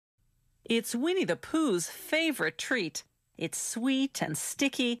It's Winnie the Pooh's favorite treat. It's sweet and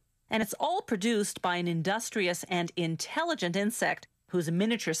sticky, and it's all produced by an industrious and intelligent insect whose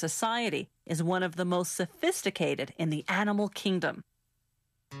miniature society is one of the most sophisticated in the animal kingdom.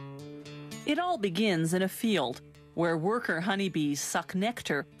 It all begins in a field where worker honeybees suck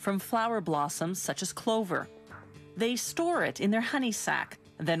nectar from flower blossoms such as clover. They store it in their honey sac,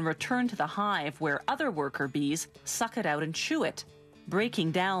 then return to the hive where other worker bees suck it out and chew it,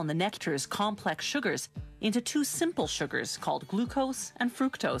 breaking down the nectar's complex sugars into two simple sugars called glucose and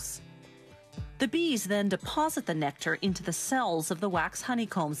fructose. The bees then deposit the nectar into the cells of the wax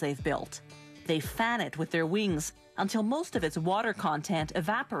honeycombs they've built. They fan it with their wings until most of its water content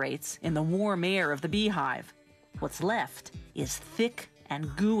evaporates in the warm air of the beehive. What's left is thick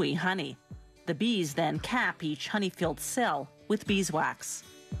and gooey honey. The bees then cap each honey-filled cell with beeswax.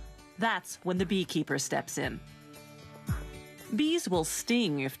 That's when the beekeeper steps in. Bees will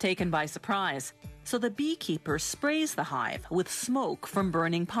sting if taken by surprise, so the beekeeper sprays the hive with smoke from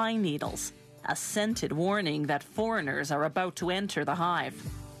burning pine needles, a scented warning that foreigners are about to enter the hive.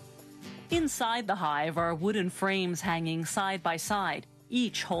 Inside the hive are wooden frames hanging side by side,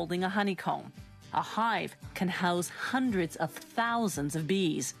 each holding a honeycomb. A hive can house hundreds of thousands of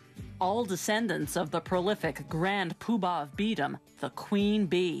bees, all descendants of the prolific Grand Poobah of beedom, the queen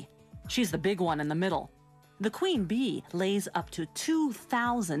bee. She's the big one in the middle. The queen bee lays up to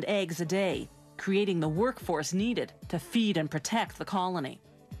 2,000 eggs a day, creating the workforce needed to feed and protect the colony.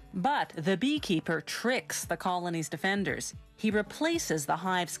 But the beekeeper tricks the colony's defenders. He replaces the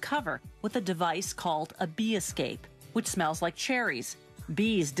hive's cover with a device called a bee escape, which smells like cherries.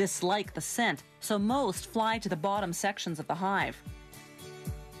 Bees dislike the scent, so most fly to the bottom sections of the hive.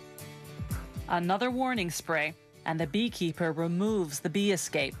 Another warning spray, and the beekeeper removes the bee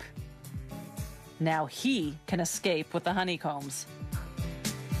escape. Now he can escape with the honeycombs.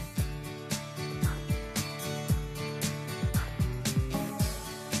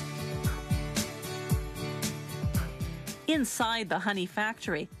 Inside the honey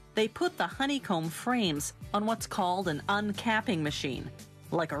factory, they put the honeycomb frames on what's called an uncapping machine.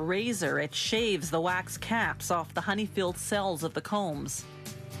 Like a razor, it shaves the wax caps off the honey-filled cells of the combs.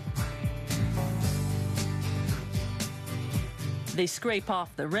 They scrape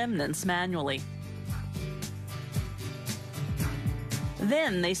off the remnants manually.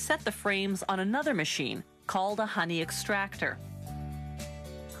 Then they set the frames on another machine called a honey extractor.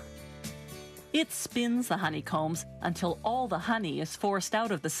 It spins the honeycombs until all the honey is forced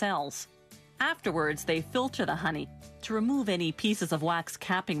out of the cells. Afterwards, they filter the honey to remove any pieces of wax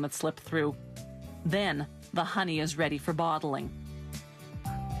capping that slip through. Then, the honey is ready for bottling.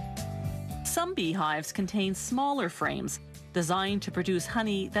 Some beehives contain smaller frames designed to produce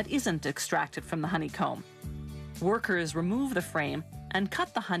honey that isn't extracted from the honeycomb. Workers remove the frame and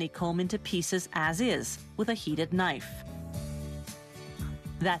cut the honeycomb into pieces as is with a heated knife.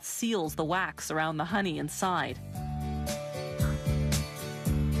 That seals the wax around the honey inside.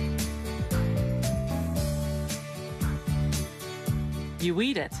 You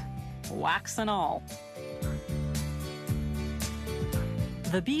eat it, wax and all.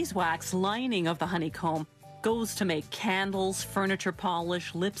 The beeswax lining of the honeycomb goes to make candles, furniture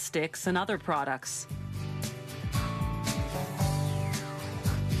polish, lipsticks, and other products.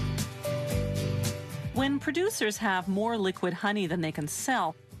 When producers have more liquid honey than they can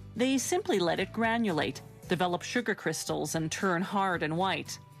sell, they simply let it granulate, develop sugar crystals, and turn hard and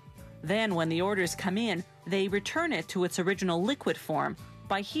white. Then, when the orders come in, they return it to its original liquid form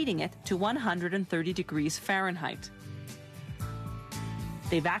by heating it to 130 degrees Fahrenheit.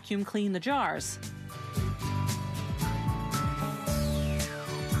 They vacuum clean the jars.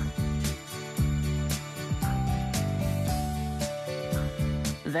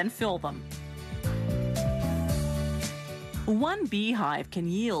 Then fill them. One beehive can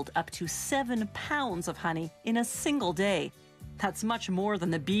yield up to 7 pounds of honey in a single day. That's much more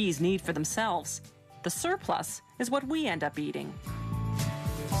than the bees need for themselves. The surplus is what we end up eating.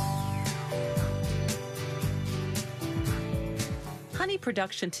 Honey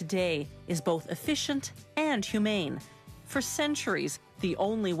production today is both efficient and humane. For centuries, the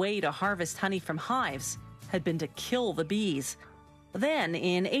only way to harvest honey from hives had been to kill the bees. Then,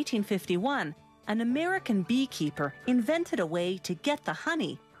 in 1851, an American beekeeper invented a way to get the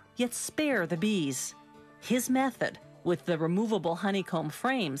honey, yet spare the bees. His method, with the removable honeycomb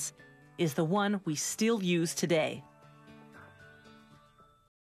frames, is the one we still use today.